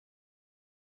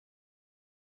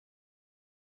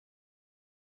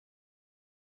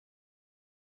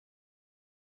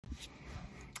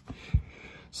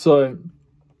So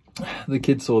the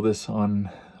kids saw this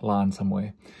online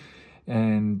somewhere,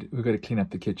 and we've got to clean up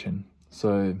the kitchen.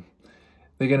 So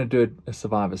they're going to do it a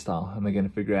survivor style, and they're going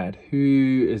to figure out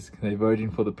they're voting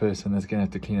for the person that's going to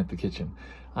have to clean up the kitchen.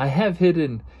 I have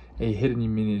hidden a hidden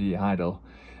immunity idol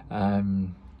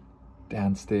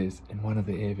downstairs in one of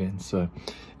the air vents, so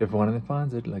if one of them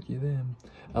finds it, lucky them.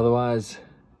 Otherwise,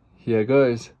 here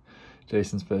goes.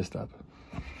 Jason's first up.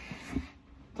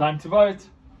 Time to vote.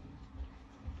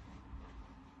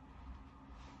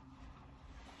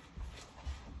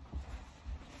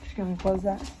 Just gonna close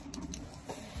that.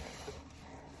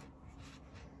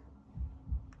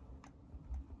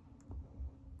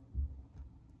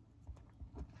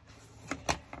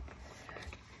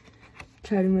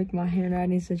 Try to make my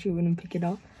handwriting so she wouldn't pick it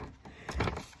up.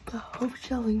 I hope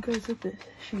Shellen goes with this.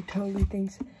 She totally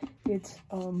thinks it's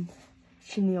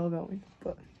chenille going,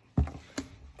 but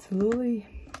it's Lily.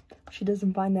 She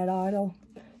doesn't find that idol,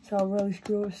 so I'll really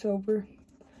screw us over.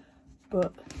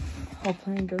 But our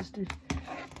plan goes to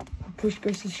push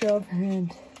goes to shove,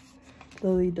 and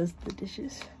Lily does the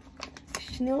dishes.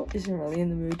 Chenille isn't really in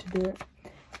the mood to do it,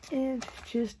 and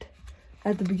just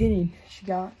at the beginning, she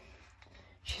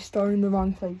started in the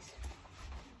wrong place.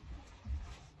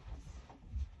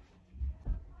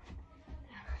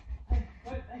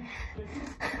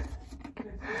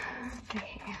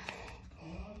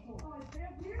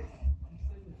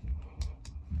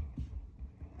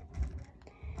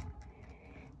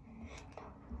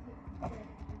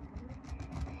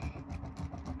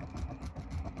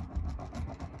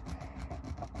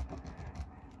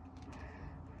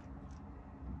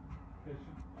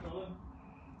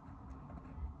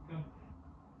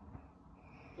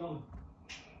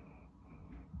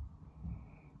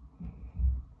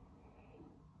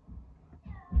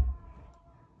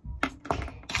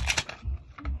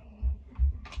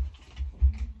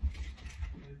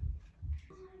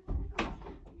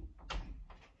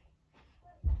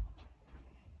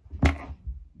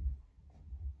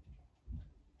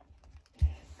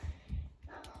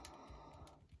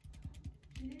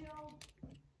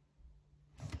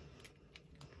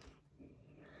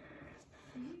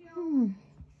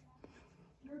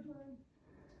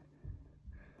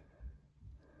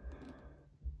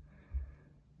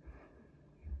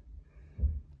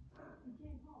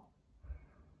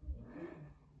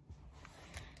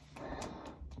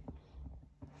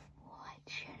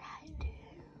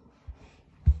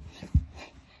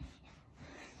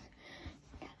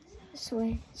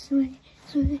 Sweetie.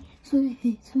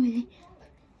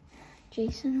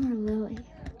 Jason or Lily?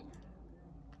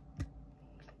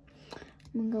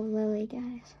 I'm gonna go Lily,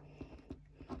 guys.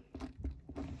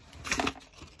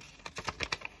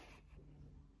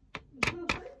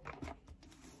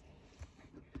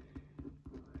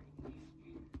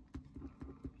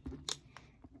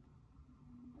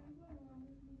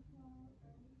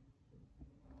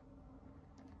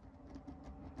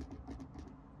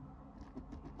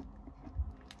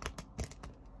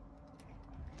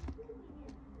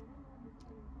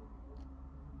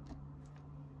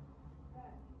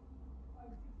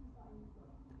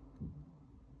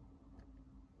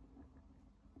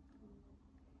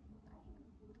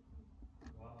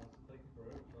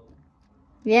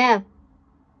 Yeah.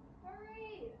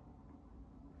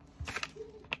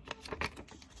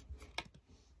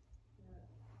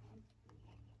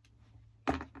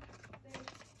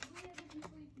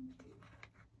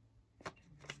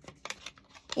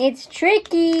 It's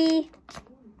tricky.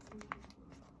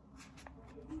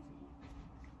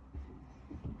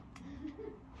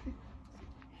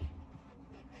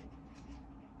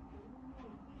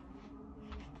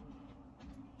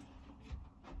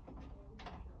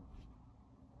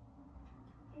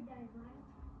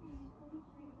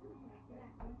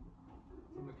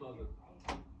 In the closet.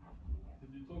 Did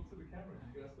you talk to the camera?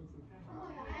 Did you guys talk to the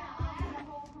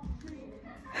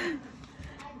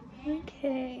camera?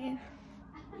 Okay.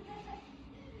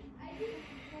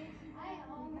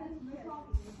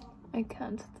 I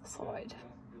can't decide.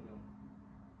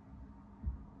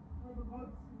 Goodbye,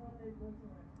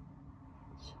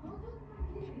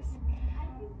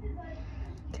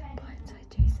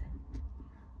 Jason.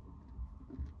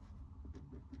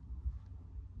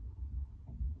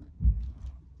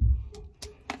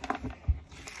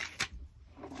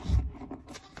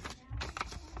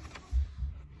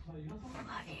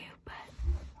 Love you, but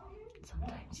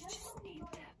sometimes you just need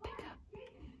to pick up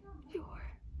your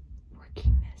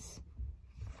workingness.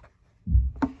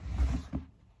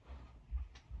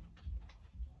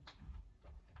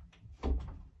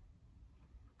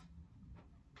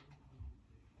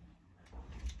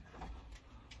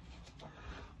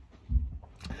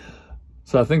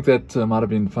 So I think that might have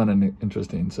been fun and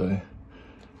interesting. So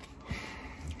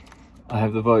I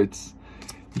have the votes.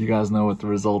 You guys know what the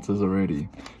result is already.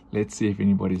 Let's see if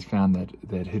anybody's found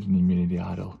that hidden immunity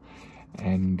idol.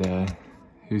 And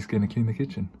who's going to clean the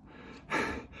kitchen?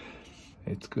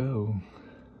 Let's go.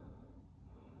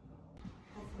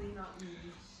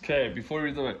 Okay, before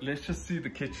we do it, let's just see the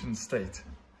kitchen state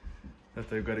that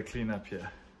they've got to clean up here.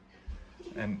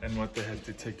 And what they have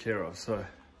to take care of. So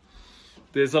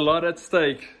there's a lot at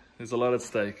stake. There's a lot at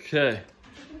stake. Okay.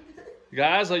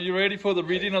 Guys, are you ready for the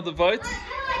reading of the votes?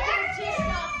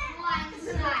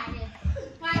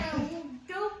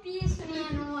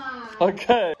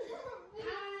 Okay.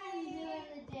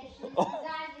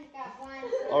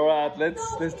 All right,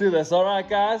 let's do this. All right,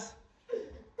 guys.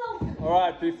 All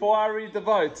right, before I read the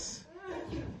votes,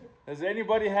 does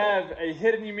anybody have a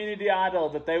hidden immunity idol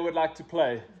that they would like to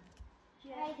play?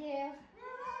 I do.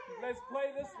 Let's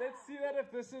play this. Let's see that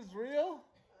if this is real.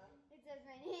 It says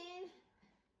my name.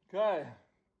 Okay.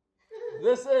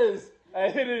 This is a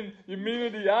hidden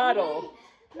immunity idol.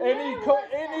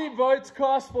 Any votes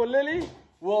cast for Lily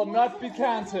will not be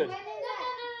counted. No.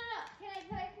 Can I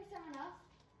play for someone else?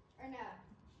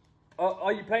 Or no?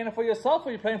 Are you playing it for yourself or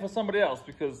are you playing for somebody else?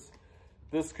 Because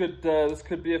this could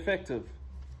be effective.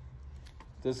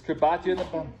 This could bite you in the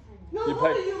bum. You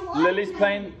play. Lily's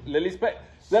playing.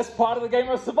 That's part of the game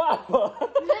of survival.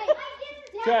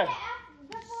 Okay.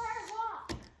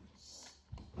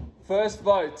 First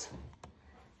vote.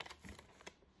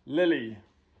 Lily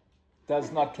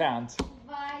does not count.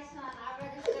 Bye, son. I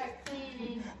better start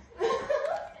cleaning.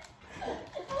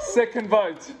 Second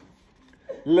vote.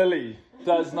 Lily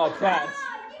does not count.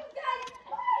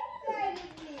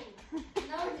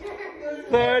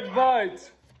 Third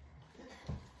vote.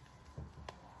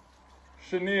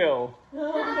 Chanel.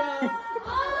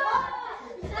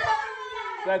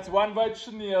 That's one vote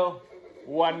Chanel,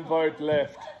 one vote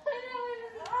left.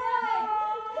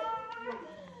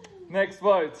 Next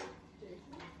vote.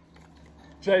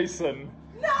 Jason.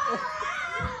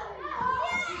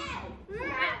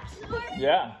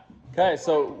 Yeah. Okay,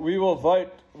 so we will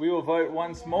vote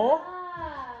once more.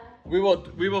 We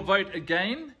will vote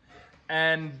again,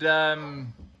 and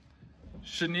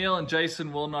Chanel and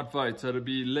Jason will not vote. So it'll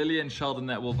be Lily and Sheldon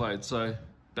that will vote. So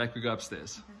back we go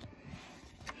upstairs.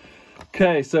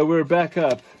 Okay, so we're back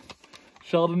up.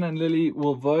 Sheldon and Lily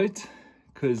will vote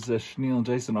because Chanel and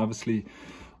Jason obviously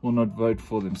will not vote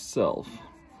for themselves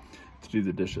to do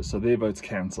the dishes. So their votes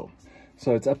cancel.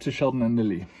 So it's up to Sheldon and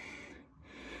Lily.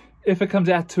 If it comes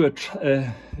out to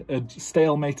a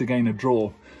stalemate again, a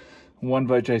draw, one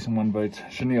vote Jason, one vote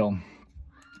Chanel,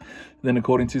 then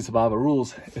according to survivor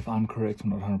rules, if I'm correct, I'm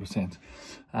not 100%,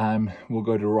 we'll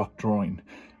go to rock drawing.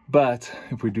 But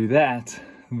if we do that,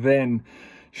 then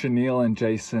Chanel and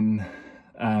Jason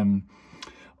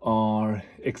are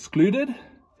excluded,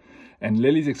 and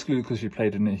Lily's excluded because she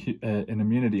played an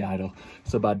immunity idol.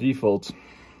 So by default,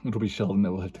 it'll be Sheldon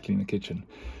that will have to clean the kitchen.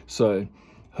 So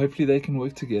hopefully they can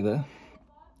work together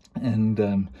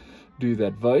and do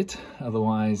that vote.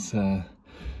 Otherwise,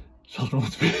 Sheldon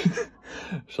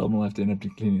will have to end up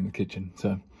cleaning the kitchen.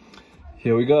 So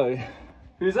here we go.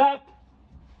 Who's up?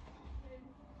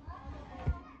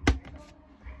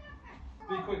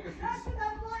 Be quicker,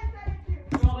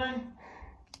 please. Sheldon.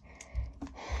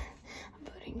 I'm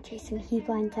voting Jason. He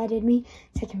blindsided me,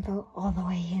 so I can vote all the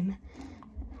way him.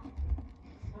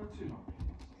 Not too long.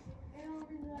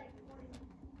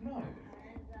 No.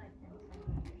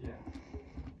 Yeah.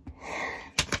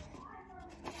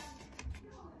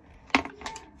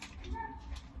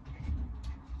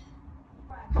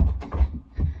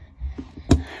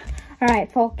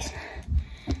 Alright, folks.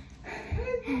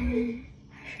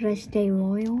 Should I stay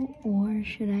loyal or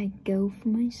should I go for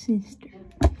my sister?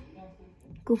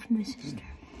 Go for my sister.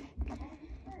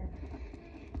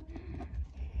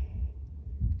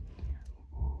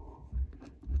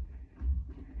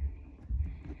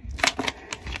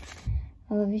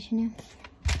 I love you, Chanel.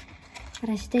 But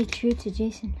I stay true to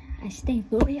Jason. I stay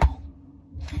loyal.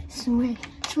 Sway.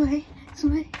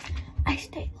 I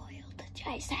stay loyal to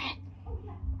Jason.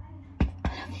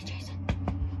 I love you, Jason.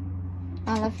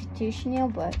 I love you too, Chanel,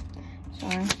 but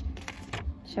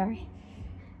sorry.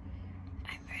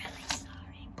 I'm really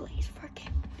sorry. Please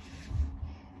forgive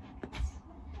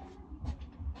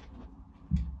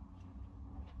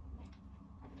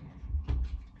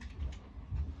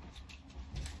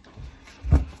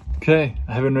me. Okay,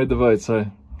 I haven't read the vote, so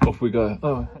off we go.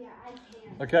 Oh.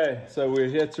 Okay, so we're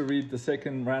here to read the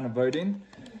second round of voting.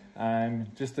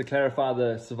 Just to clarify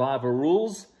the survivor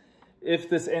rules, if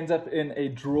this ends up in a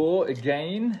draw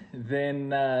again,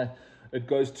 then it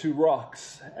goes to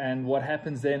rocks. And what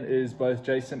happens then is both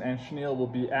Jason and Chanel will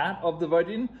be out of the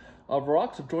voting of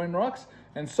rocks, of drawing rocks,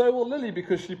 and so will Lily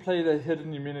because she played a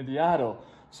hidden immunity idol.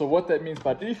 So what that means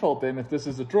by default then, if this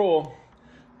is a draw,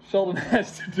 Sheldon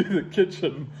has to do the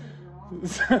kitchen.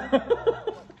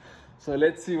 So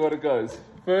let's see what it goes.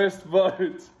 First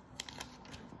vote.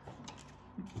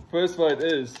 First vote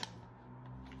is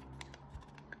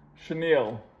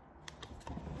Chanel.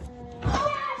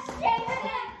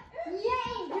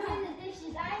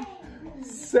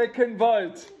 Second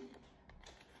vote,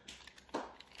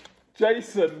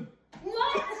 Jason.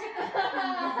 What?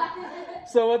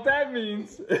 So what that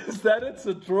means is that it's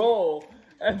a draw,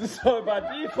 and so by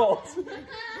default,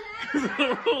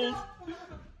 the rules,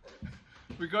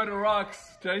 we go to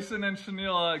rocks. Jason and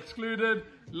Chanel are excluded.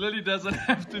 Lily doesn't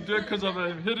have to do it because of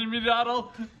a hidden media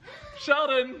idol.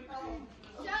 Sheldon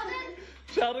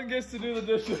gets to do the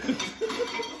dishes.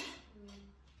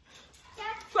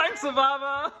 Thanks,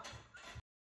 Survivor.